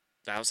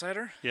 The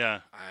Outsider?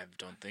 Yeah. I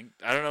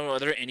don't know. Are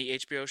there any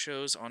HBO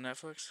shows on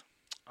Netflix?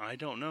 I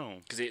don't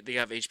know. Because they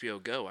have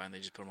HBO Go, and they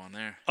just put them on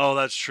there. Oh,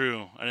 that's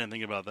true. I didn't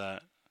think about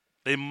that.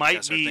 They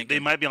might be. They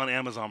might be on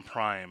Amazon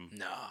Prime.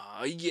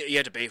 No, you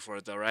have to pay for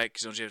it though, right?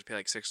 Because don't you have to pay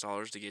like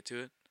 $6 to get to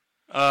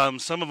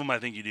it? Some of them I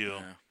think you do.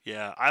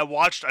 Yeah.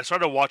 I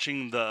started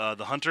watching the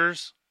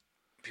Hunters.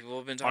 People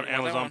have been talking on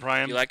about Amazon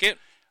Prime. You like it?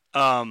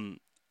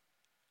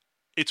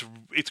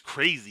 It's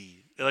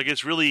crazy. Like,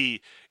 it's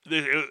really.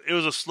 It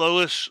was a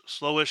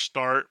slowish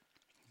start.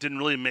 Didn't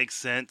really make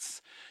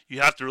sense. You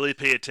have to really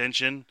pay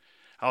attention.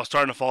 I was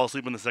starting to fall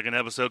asleep in the second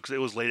episode because it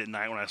was late at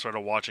night when I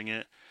started watching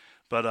it.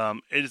 But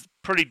it is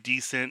pretty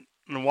decent.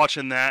 And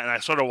watching that, and I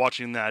started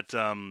watching that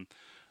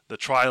the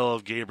Trial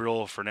of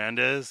Gabriel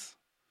Fernandez.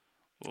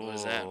 What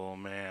is that? Oh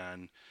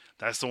man,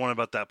 that's the one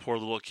about that poor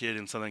little kid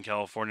in Southern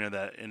California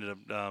that ended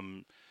up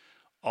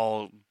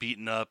all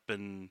beaten up,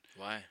 and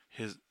why?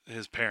 His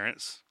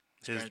parents,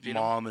 his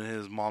mom and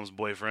his mom's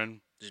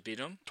boyfriend just beat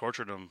him,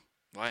 tortured him.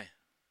 Why?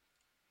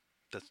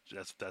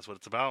 That's what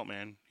it's about,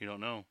 man. You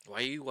don't know. Why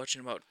are you watching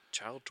about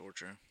child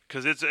torture?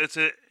 Because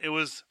it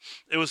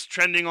was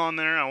trending on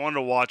there. I wanted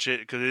to watch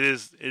it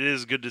because it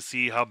is good to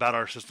see how bad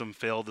our system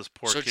failed this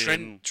poor kid.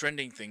 So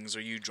trending things,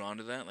 are you drawn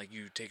to that? Like,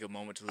 you take a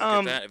moment to look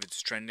at that if it's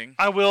trending?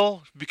 I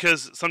will,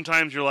 because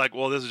sometimes you're like,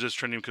 well, this is just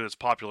trending because it's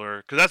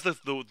popular. Because that's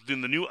the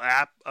new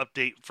app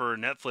update for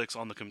Netflix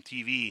on the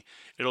TV.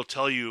 It'll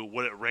tell you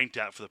what it ranked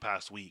at for the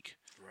past week,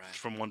 right,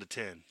 from 1 to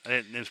 10.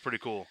 And it's pretty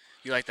cool.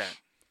 You like that?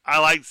 I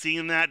like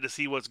seeing that to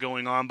see what's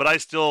going on, but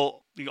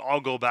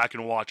I'll go back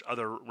and watch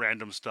other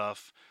random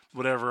stuff,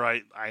 whatever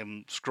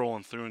I'm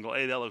scrolling through and go,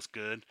 hey, that looks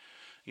good,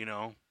 you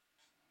know.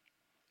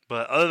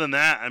 But other than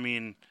that, I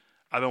mean,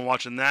 I've been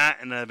watching that,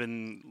 and I've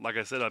been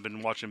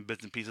watching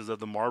bits and pieces of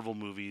the Marvel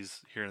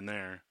movies here and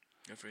there.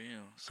 Good for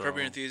you. So, Curb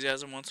Your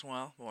Enthusiasm once in a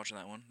while. We're watching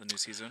that one, the new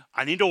season.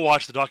 I need to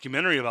watch the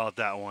documentary about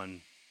that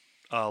one,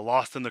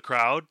 Lost in the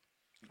Crowd,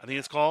 I think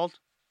it's called.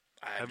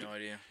 I have no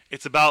idea.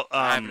 It's about.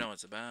 I have no what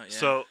it's about. Yeah.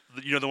 So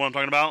you know the one I'm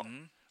talking about,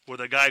 mm-hmm. where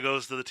the guy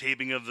goes to the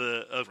taping of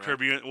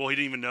Curb Your. Well, he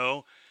didn't even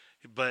know,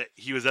 but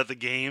he was at the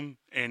game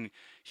and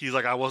he's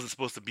like, I wasn't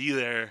supposed to be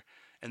there,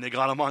 and they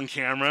got him on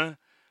camera.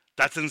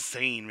 That's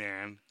insane,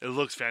 man. It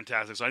looks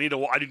fantastic. So I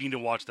do need to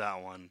watch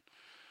that one.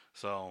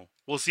 So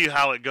we'll see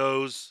how it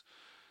goes.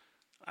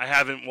 I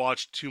haven't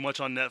watched too much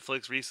on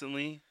Netflix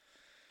recently.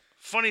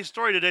 Funny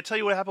story. Did I tell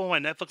you what happened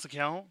with my Netflix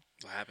account?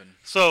 What happened?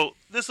 So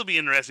this will be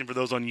interesting for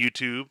those on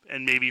YouTube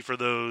and maybe for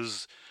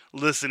those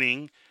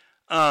listening.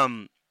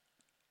 My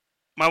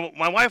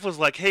wife was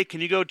like, "Hey, can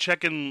you go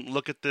check and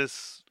look at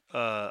this?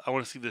 I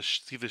want to see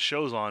the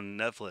show's on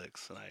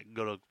Netflix." And I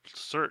go to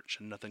search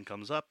and nothing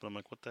comes up. And I'm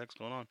like, "What the heck's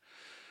going on?"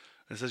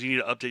 And it says you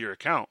need to update your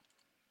account.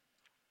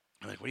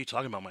 I'm like, "What are you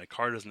talking about? My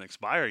card doesn't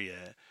expire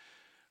yet."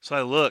 So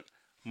I look,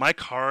 my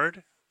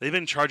card. They've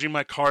been charging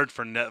my card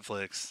for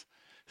Netflix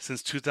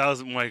since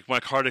 2000. My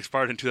card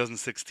expired in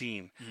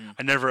 2016.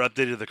 I never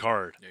updated the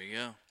card. There you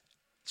go.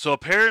 So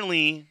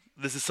apparently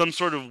this is some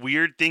sort of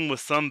weird thing with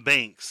some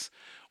banks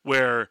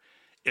where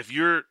if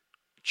you're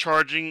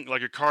charging, like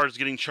your card is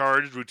getting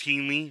charged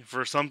routinely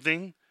for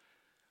something,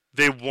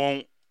 they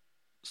won't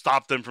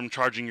stop them from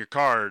charging your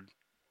card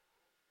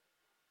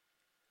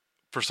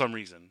for some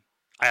reason.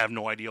 I have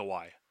no idea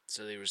why.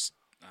 So They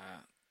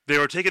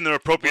were taking their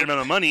appropriate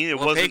amount of money. It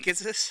what wasn't. bank is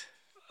this?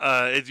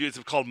 It's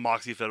called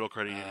Moxie Federal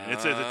Credit Union.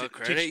 It's a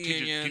credit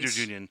teachers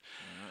union.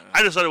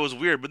 I just thought it was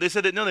weird, but they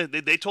said that no.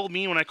 They told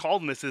me when I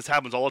called them, they said this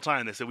happens all the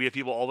time. They said we have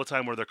people all the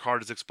time where their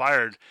card is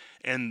expired,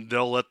 and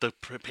they'll let the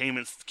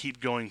payments keep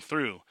going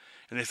through.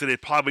 And they said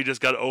it probably just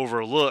got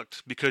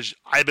overlooked because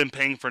I've been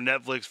paying for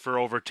Netflix for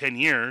over 10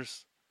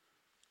 years.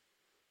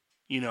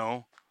 You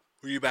know.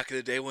 Were you back in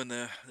the day when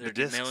they're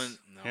discs. mailing?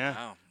 No, Yeah.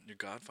 Wow, your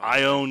godfather.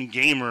 I own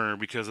Gamer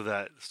because of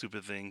that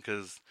stupid thing.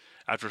 Because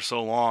after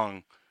so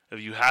long of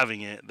you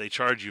having it, they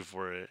charge you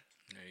for it.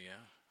 There you go.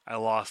 I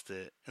lost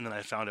it, and then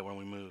I found it when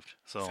we moved.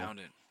 So Found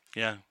it.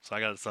 yeah, so I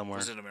got it somewhere.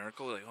 Was it a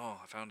miracle? Like, oh,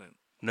 I found it.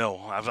 No,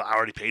 I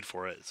already paid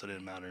for it, so it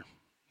didn't matter.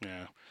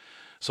 Yeah,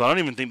 so I don't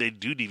even think they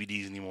do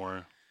DVDs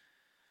anymore.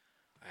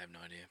 I have no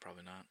idea.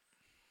 Probably not.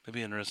 It'd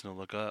be interesting to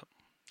look up.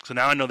 So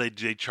now I know they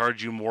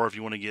charge you more if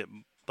you want to get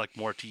like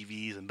more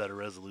TVs and better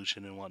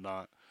resolution and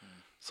whatnot.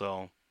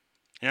 So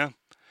yeah,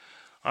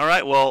 all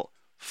right. Well,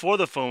 for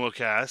the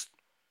FOMOcast,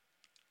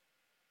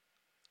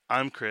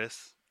 I'm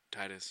Chris,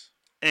 Titus.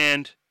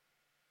 and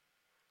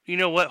you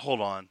know what?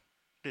 Hold on,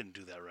 didn't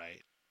do that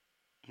right.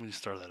 Let me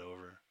start that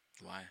over.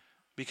 Why?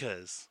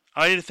 Because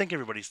I need to thank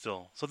everybody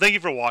still. So thank you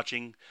for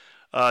watching.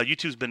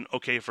 YouTube's been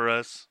okay for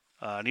us.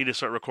 I need to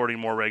start recording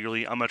more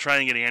regularly. I'm going to try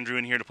and get Andrew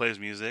in here to play his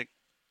music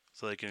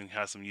so they can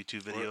have some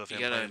YouTube video of him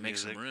You gotta playing make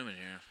music. some room in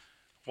here.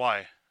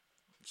 Why?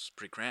 It's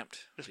pretty cramped.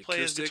 Just The play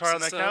his acoustics guitar on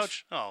and that stuff.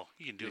 couch? Oh,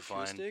 he can do The fine.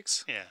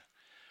 acoustics? Yeah.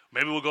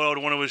 Maybe we'll go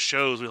to one of his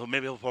shows.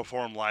 Maybe he'll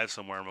perform live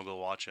somewhere and we'll go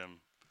watch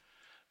him.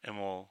 And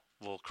we'll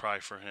cry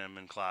for him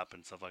and clap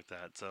and stuff like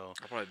that. So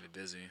I'll probably be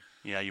busy.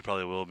 yeah, you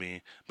probably will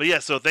be. But yeah,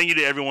 so thank you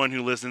to everyone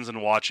who listens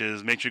and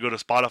watches. Make sure you go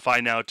to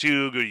Spotify now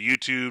too. Go to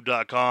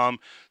youtube.com,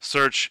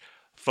 search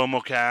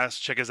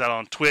FOMOcast. Check us out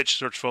on Twitch,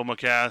 search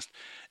FOMOcast.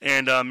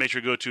 And make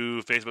sure you go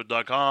to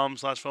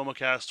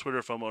facebook.com/FOMOcast,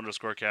 Twitter,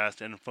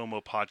 FOMO_cast, and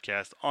FOMO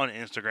podcast on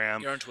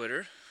Instagram. You're on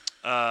Twitter?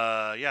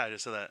 Yeah, I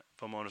just said that.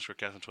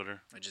 FOMO_cast on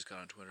Twitter. I just got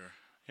on Twitter.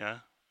 Yeah.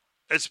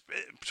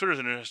 Twitter's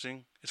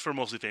interesting. It's for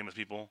mostly famous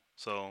people.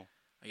 So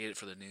I get it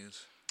for the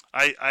news.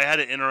 I had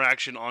an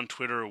interaction on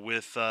Twitter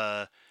with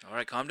All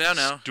right, calm down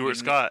now. Stuart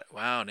Scott.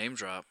 Wow, name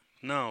drop.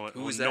 No,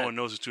 Who was no that? one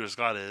knows who Stuart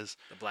Scott is.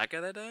 The black guy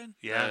that died?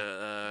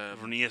 Yeah.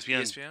 From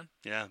ESPN. ESPN?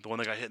 Yeah, the one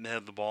that got hit in the head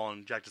with the ball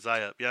and jacked his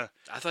eye up. Yeah.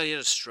 I thought he had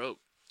a stroke.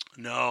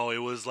 No, it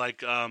was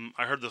like I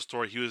heard the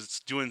story. He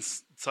was doing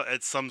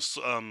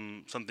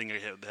something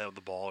that hit the head with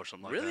the ball or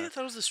something like Really? I that.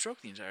 thought it was a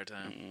stroke the entire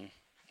time.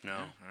 No, Yeah,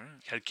 all right.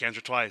 he had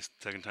cancer twice.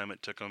 Second time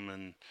it took him,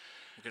 and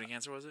What kind of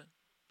cancer was it?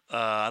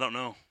 I don't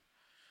know.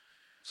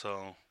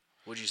 So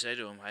What'd you say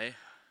to him? Hey?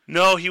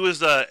 no, he was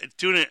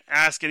doing it.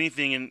 Ask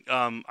anything, and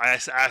I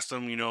asked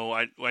him. You know,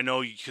 I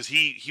know because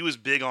he was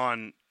big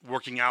on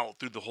working out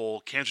through the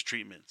whole cancer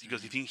treatment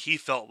because he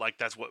felt like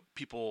that's what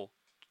people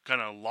kind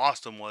of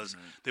lost him was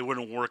they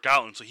wouldn't work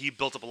out, and so he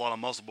built up a lot of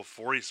muscle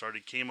before he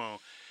started chemo.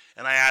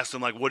 And I asked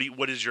him like,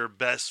 what is your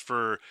best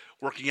for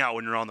working out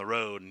when you're on the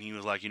road? And he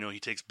was like, you know, he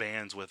takes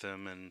bands with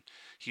him, and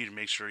he'd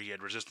make sure he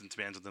had resistance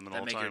bands with him at all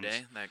That make times. your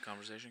day? That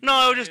conversation?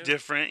 No, it was just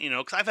different, you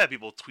know, because I've had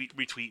people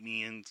retweet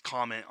me and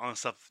comment on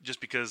stuff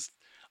just because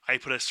I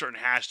put a certain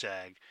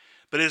hashtag.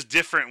 But it's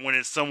different when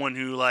it's someone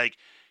who, like,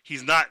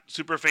 he's not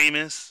super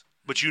famous,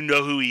 but you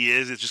know who he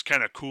is. It's just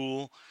kind of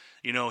cool,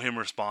 you know, him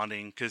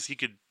responding because he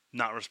could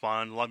not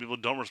respond. A lot of people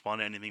don't respond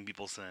to anything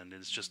people send.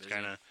 It's just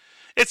kind of,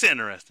 it's an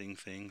interesting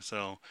thing.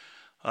 So,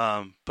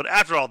 but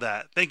after all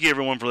that, thank you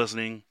everyone for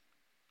listening.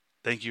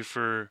 Thank you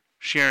for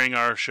sharing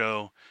our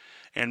show.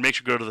 And make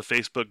sure to go to the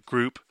Facebook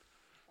group.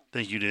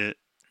 Thank you to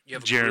You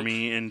have a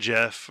Jeremy and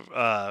Jeff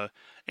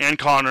and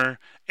Connor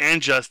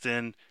and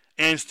Justin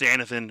and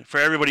Stanathan, for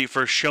everybody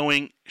for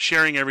sharing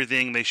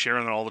everything. They share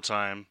on it all the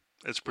time.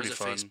 It's pretty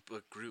fun. What's a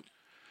Facebook group?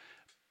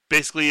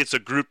 Basically, it's a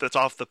group that's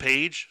off the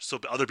page, so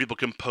other people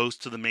can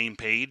post to the main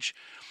page.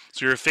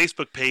 So your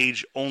Facebook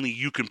page, only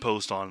you can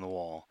post on the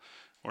wall.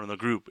 Or in the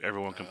group,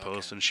 everyone can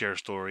post and share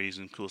stories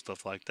and cool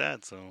stuff like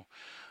that. So,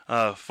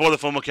 for the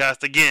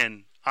FOMOcast,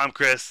 again, I'm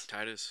Chris.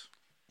 Titus.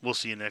 We'll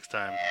see you next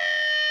time.